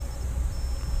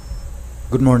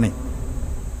Good morning.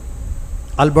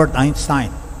 Albert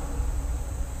Einstein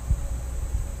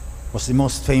was the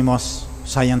most famous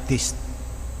scientist.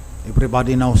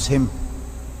 Everybody knows him.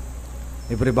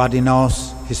 Everybody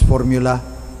knows his formula,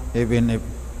 even if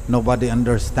nobody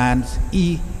understands.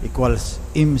 E equals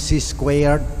mc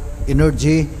squared.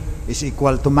 Energy is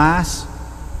equal to mass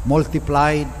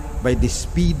multiplied by the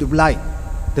speed of light,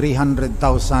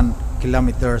 300,000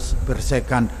 kilometers per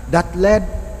second. That led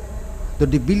to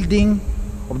the building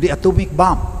of the atomic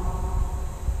bomb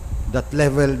that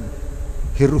leveled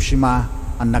Hiroshima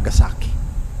and Nagasaki.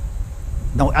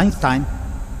 Now Einstein,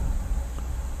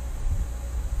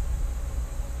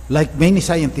 like many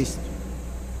scientists,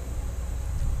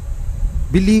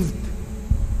 believed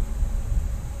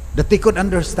that they could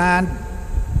understand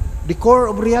the core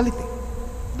of reality,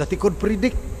 that they could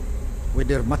predict with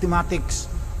their mathematics,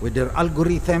 with their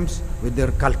algorithms, with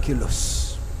their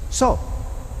calculus. So,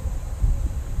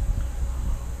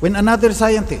 when another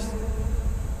scientist,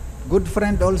 good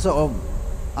friend also of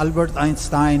Albert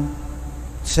Einstein,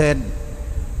 said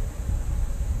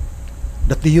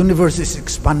that the universe is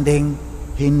expanding,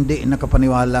 hindi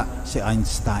nakapaniwala si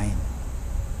Einstein.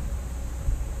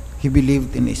 He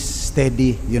believed in a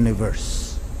steady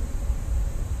universe.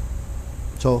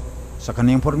 So, sa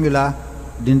kaniyang formula,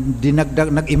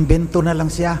 nag-imbento na lang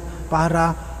siya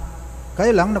para,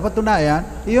 kaya lang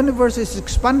napatunayan, the universe is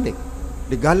expanding.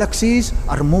 The galaxies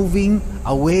are moving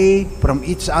away from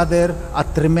each other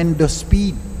at tremendous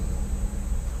speed.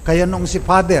 Kaya nung si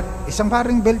Father, isang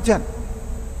paring Belgian,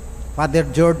 Father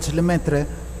George Lemaitre,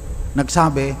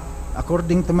 nagsabi,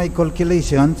 according to my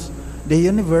calculations, the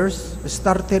universe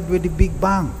started with the Big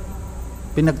Bang.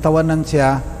 Pinagtawanan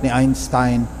siya ni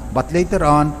Einstein. But later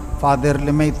on, Father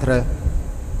Lemaitre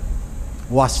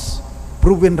was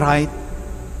proven right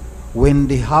when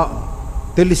the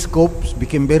telescopes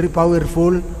became very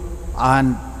powerful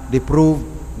and they proved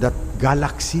that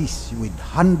galaxies with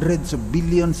hundreds of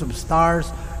billions of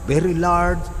stars, very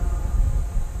large,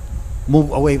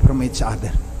 move away from each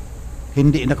other.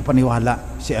 Hindi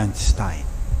nakapaniwala si Einstein.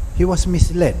 He was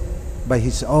misled by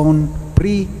his own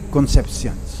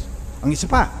preconceptions. Ang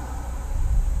isa pa,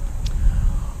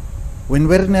 when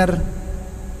Werner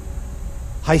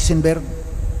Heisenberg,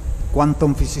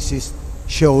 quantum physicist,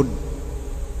 showed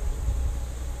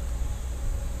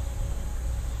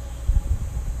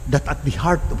that at the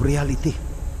heart of reality,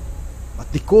 at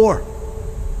the core,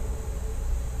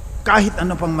 kahit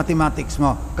ano pang mathematics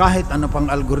mo, kahit ano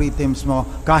pang algorithms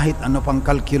mo, kahit ano pang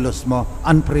calculus mo,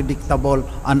 unpredictable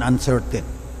and uncertain.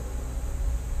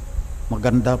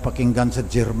 Maganda pakinggan sa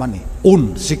German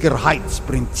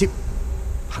Unsicherheitsprinzip.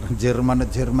 Parang German na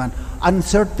German.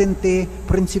 Uncertainty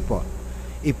principle.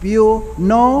 If you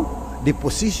know the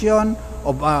position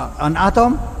of an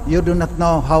atom, you do not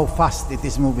know how fast it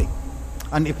is moving.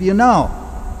 And if you know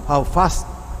how fast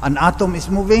an atom is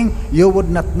moving, you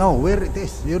would not know where it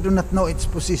is. You do not know its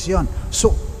position.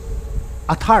 So,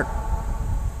 at heart,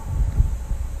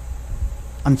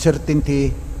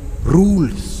 uncertainty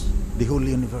rules the whole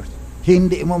universe.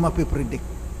 Hindi mo mapipredict.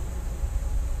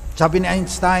 Sabi ni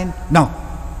Einstein, no,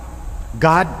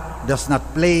 God does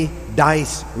not play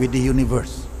dice with the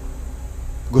universe.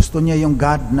 Gusto niya yung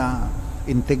God na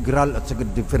integral at saka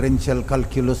differential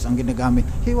calculus ang ginagamit.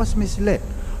 He was misled.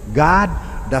 God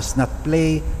does not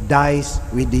play dice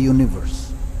with the universe.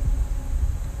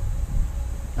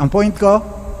 Ang point ko,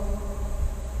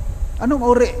 anong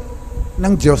uri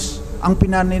ng Diyos ang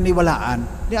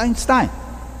pinaniniwalaan ni Einstein?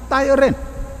 Tayo rin.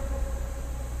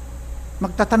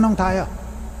 Magtatanong tayo.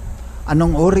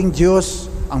 Anong uring Diyos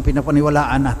ang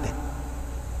pinapaniwalaan natin?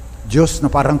 Diyos na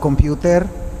parang computer?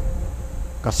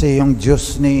 Kasi yung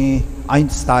Diyos ni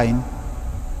Einstein,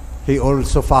 he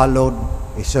also followed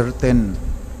a certain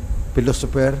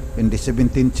philosopher in the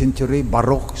 17th century,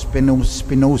 Baruch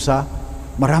Spinoza.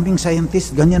 Maraming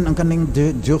scientist, ganyan ang kanyang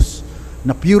Diyos,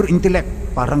 na pure intellect,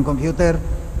 parang computer,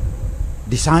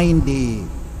 design the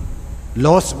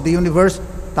laws of the universe,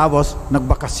 tapos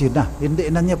nagbakasyon na. Hindi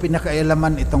na niya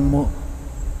pinakailaman itong mo.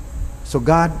 So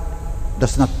God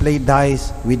does not play dice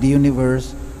with the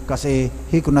universe, kasi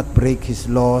He could not break His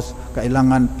laws.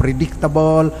 Kailangan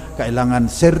predictable,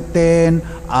 kailangan certain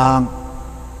ang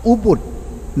ubod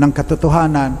ng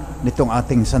katotohanan nitong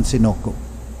ating Sansinuko.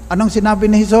 Anong sinabi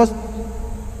ni Jesus?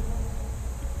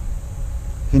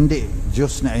 Hindi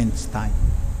Diyos na Einstein.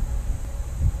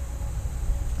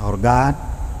 Our God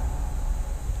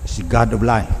is the God of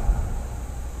life.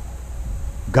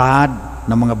 God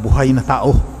ng mga buhay na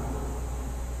tao.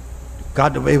 The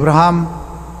God of Abraham,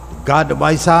 the God of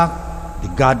Isaac,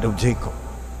 the God of Jacob.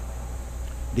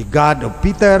 The God of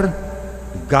Peter,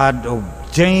 the God of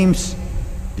James,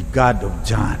 the the God of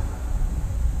John,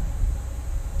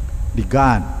 the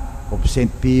God of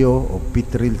St. Pio of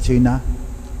Pietrelcina,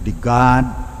 the God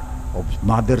of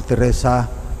Mother Teresa,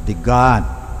 the God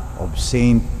of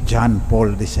St. John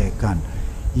Paul II.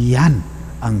 Yan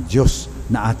ang Diyos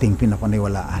na ating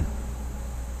pinapaniwalaan.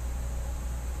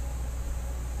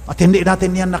 At hindi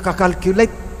natin yan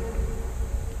nakakalculate.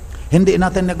 Hindi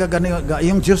natin nagaganiwa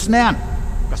yung Diyos na yan.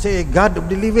 Kasi God of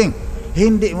the living.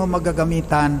 Hindi mo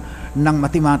magagamitan ng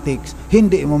mathematics,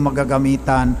 hindi mo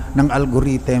magagamitan ng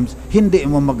algorithms, hindi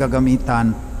mo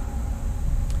magagamitan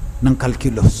ng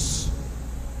calculus.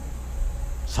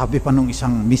 Sabi pa nung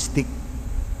isang mystic,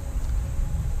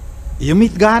 you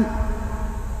meet God,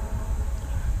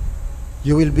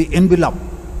 you will be enveloped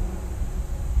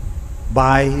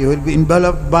by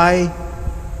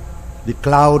the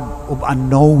cloud of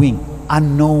unknowing.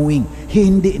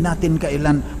 Hindi natin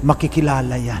kailan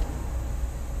makikilala yan.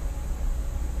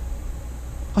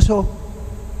 So,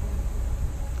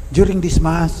 during this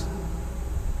Mass,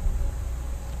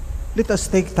 let us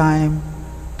take time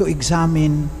to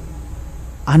examine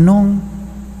anong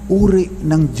uri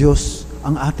ng Diyos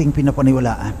ang ating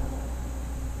pinapaniwalaan.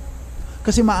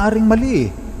 Kasi maaring mali.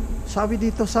 Sabi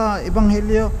dito sa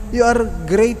Ebanghelyo, you are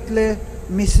greatly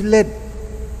misled.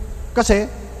 Kasi,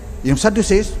 yung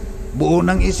Sadducees, buo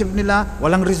ng isip nila,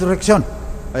 walang resurrection.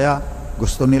 Kaya,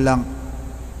 gusto nilang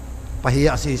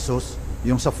pahiya si Jesus.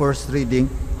 Yung sa first reading,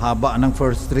 haba ng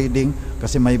first reading,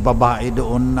 kasi may babae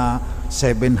doon na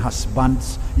 7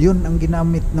 husbands. Yun ang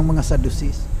ginamit ng mga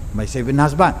Sadducees. May 7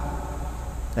 husband.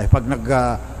 Pag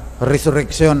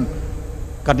nag-resurrection,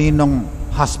 kaninong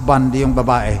husband yung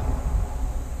babae?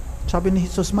 Sabi ni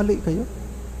Jesus, mali kayo.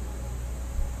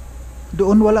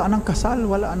 Doon wala nang kasal,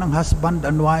 wala nang husband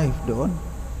and wife doon.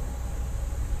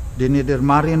 They neither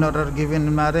marry nor are given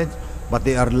in marriage, but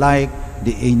they are like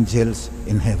the angels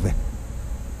in heaven.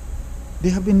 They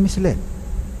have been misled.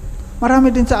 Marami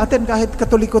din sa atin, kahit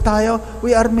Katoliko tayo,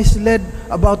 we are misled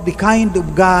about the kind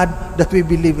of God that we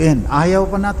believe in. Ayaw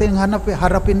pa natin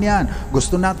harapin yan.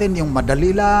 Gusto natin yung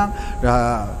madali lang,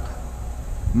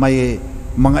 may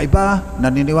mga iba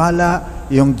naniniwala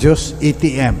yung Diyos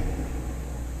ATM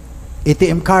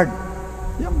card.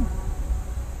 Yung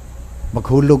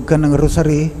maghulog ka ng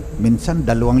rosary, minsan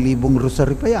 2,000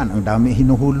 rosary pa yan. Ang dami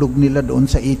hinuhulog nila doon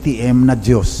sa ATM na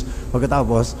Diyos.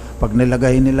 Pagkatapos, pag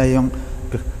nilagay nila yung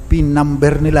PIN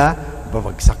number nila,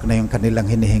 babagsak na yung kanilang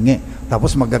hinihingi.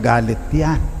 Tapos magagalit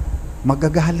yan.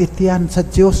 Magagalit yan sa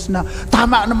Diyos na,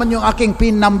 tama naman yung aking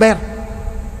PIN number.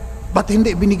 Ba't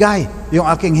hindi binigay yung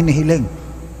aking hinihiling?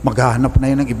 Maghahanap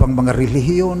na yun ng ibang mga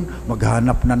relihiyon,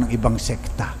 maghahanap na ng ibang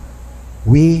sekta.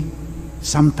 We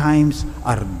sometimes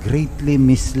are greatly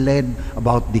misled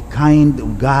about the kind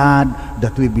of God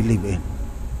that we believe in.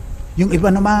 Yung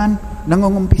iba naman,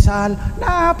 nangungumpisal,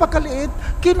 napakaliit,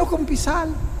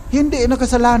 kinukumpisal. Hindi na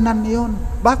kasalanan yun.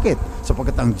 Bakit?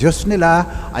 Sapagkat ang Diyos nila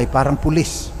ay parang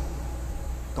pulis.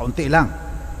 Kaunti lang.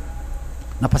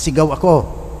 Napasigaw ako.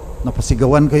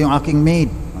 Napasigawan ko yung aking maid.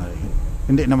 Ay,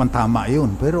 hindi naman tama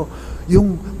yun. Pero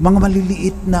yung mga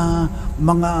maliliit na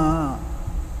mga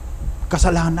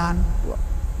kasalanan,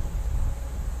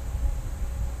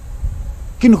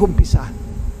 kinukumpisan.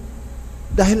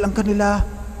 Dahil ang kanila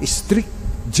strict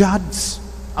judge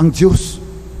ang Diyos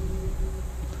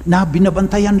na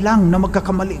binabantayan lang na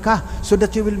magkakamali ka so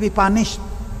that you will be punished.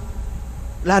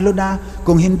 Lalo na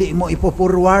kung hindi mo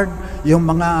ipo-forward yung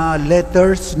mga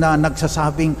letters na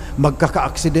nagsasabing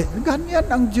magkaka-accident. Ganyan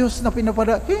ang Diyos na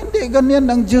pinapada. Hindi, ganyan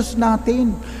ang Diyos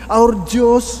natin. Our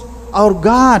Diyos, our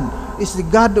God is the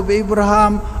God of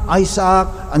Abraham, Isaac,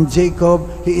 and Jacob.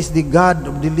 He is the God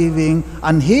of the living,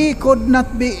 and He could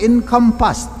not be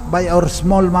encompassed by our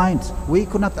small minds. We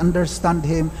could not understand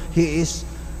Him. He is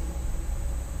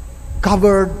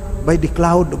covered by the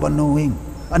cloud of unknowing.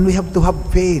 And we have to have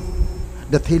faith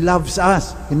that He loves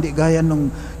us. Hindi gaya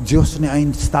nung Diyos ni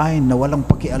Einstein na walang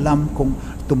pakialam kung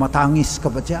tumatangis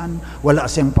ka ba dyan. Wala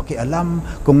siyang pakialam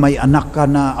kung may anak ka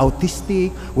na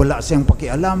autistic. Wala siyang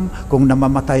pakialam kung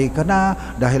namamatay ka na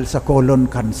dahil sa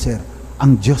colon cancer.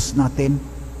 Ang Diyos natin,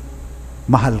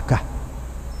 mahal ka.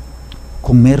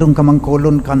 Kung meron ka mang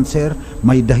colon cancer,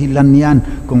 may dahilan yan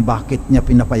kung bakit niya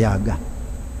pinapayagan.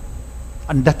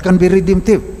 And that can be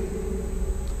redemptive.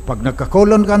 Pag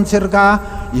nagka-colon cancer ka,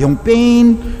 yung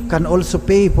pain can also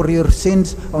pay for your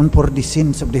sins and for the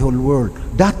sins of the whole world.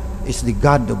 That is the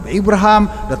God of Abraham,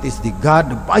 that is the God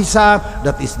of Isaac,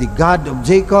 that is the God of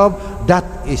Jacob, that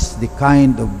is the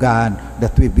kind of God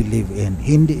that we believe in.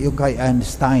 Hindi yung kay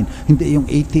Einstein, hindi yung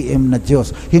ATM na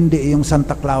Diyos, hindi yung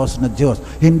Santa Claus na Diyos,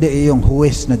 hindi yung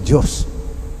huwes na Diyos.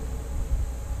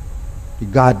 The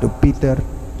God of Peter,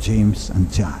 James and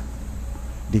John,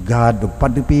 the God of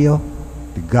Padre Pio,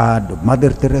 the God of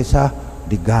Mother Teresa,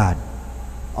 the God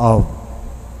of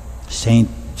Saint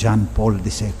John Paul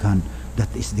II.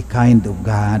 That is the kind of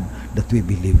God that we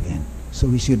believe in. So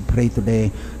we should pray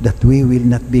today that we will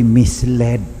not be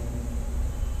misled.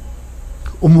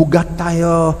 Umugat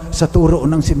tayo sa turo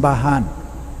ng simbahan.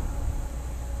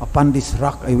 Upon this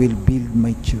rock I will build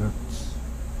my church.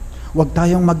 Huwag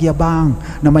tayong magyabang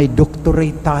na may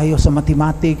doctorate tayo sa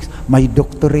mathematics, may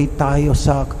doctorate tayo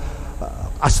sa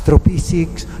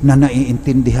astrophysics, na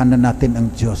naiintindihan na natin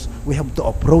ang Diyos. We have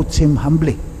to approach Him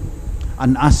humbly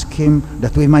and ask Him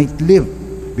that we might live,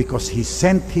 because He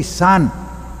sent His Son.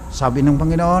 Sabi ng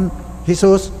Panginoon,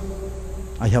 Jesus,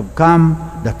 I have come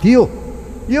that you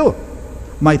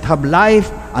might have life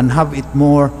and have it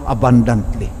more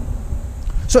abundantly.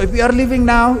 So if you are living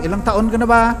now, ilang taon ka na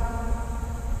ba?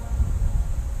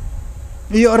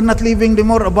 You are not living the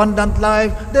more abundant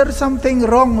life, there's something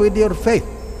wrong with your faith.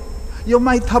 You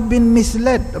might have been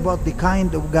misled about the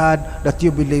kind of God that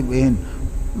you believe in.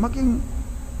 Maging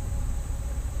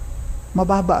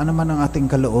mababa naman ang ating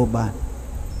kalooban.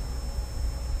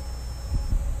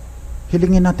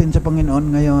 Hilingin natin sa Panginoon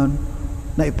ngayon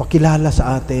na ipakilala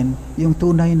sa atin yung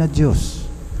tunay na Diyos.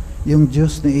 Yung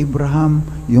Diyos ni Abraham,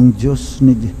 yung Diyos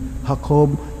ni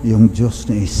Jacob, yung Diyos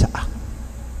ni Isaac.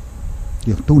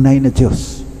 Yung tunay na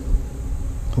Diyos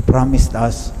who promised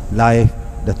us life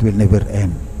that will never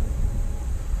end.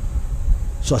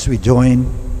 So as we join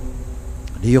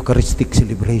the Eucharistic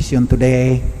celebration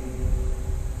today,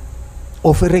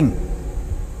 offering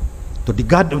to the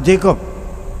God of Jacob,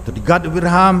 to the God of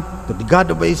Abraham, to the God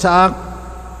of Isaac,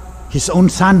 His own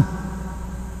Son,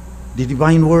 the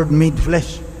divine Word made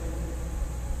flesh.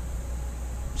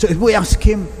 So if we ask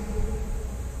Him,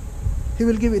 He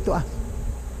will give it to us.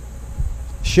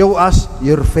 Show us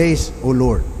your face, O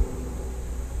Lord.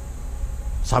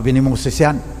 Sabi ni Moses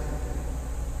yan.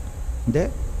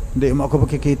 Hindi mo ako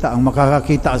makikita. Ang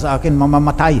makakakita sa akin,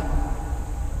 mamamatay.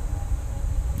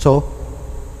 So,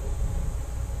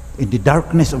 in the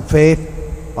darkness of faith,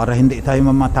 para hindi tayo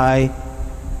mamatay,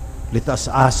 let us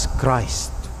ask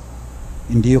Christ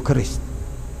in the Eucharist.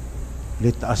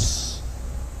 Let us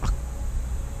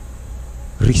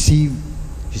receive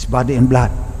His body and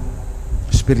blood.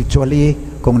 Spiritually,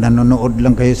 kung nanonood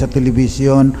lang kayo sa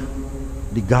television,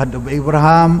 the God of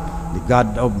Abraham, the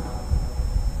God of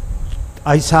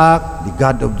Isaac, the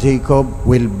God of Jacob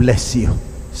will bless you.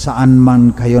 Saan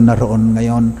man kayo naroon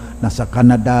ngayon, nasa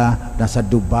Canada, nasa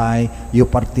Dubai, you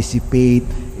participate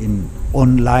in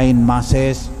online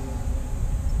masses,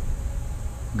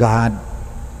 God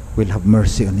will have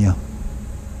mercy on you.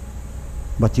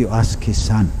 But you ask His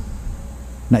Son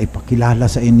na ipakilala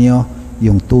sa inyo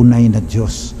yung tunay na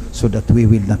Diyos so that we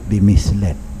will not be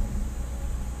misled.